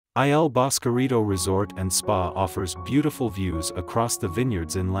Il Boscareto Resort and Spa offers beautiful views across the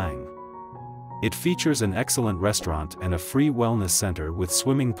vineyards in Langhe. It features an excellent restaurant and a free wellness center with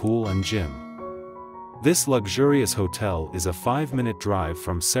swimming pool and gym. This luxurious hotel is a 5-minute drive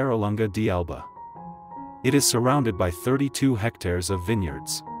from Serralunga di Alba. It is surrounded by 32 hectares of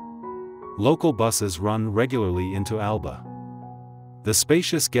vineyards. Local buses run regularly into Alba. The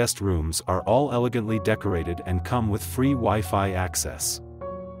spacious guest rooms are all elegantly decorated and come with free Wi-Fi access.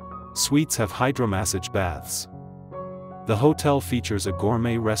 Suites have hydromassage baths. The hotel features a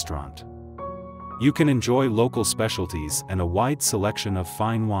gourmet restaurant. You can enjoy local specialties and a wide selection of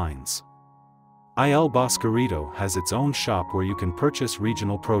fine wines. Il Boscareto has its own shop where you can purchase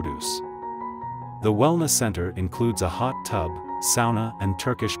regional produce. The wellness center includes a hot tub, sauna and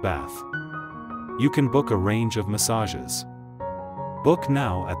Turkish bath. You can book a range of massages. Book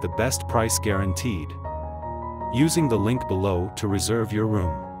now at the best price guaranteed. Using the link below to reserve your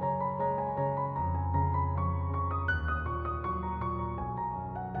room.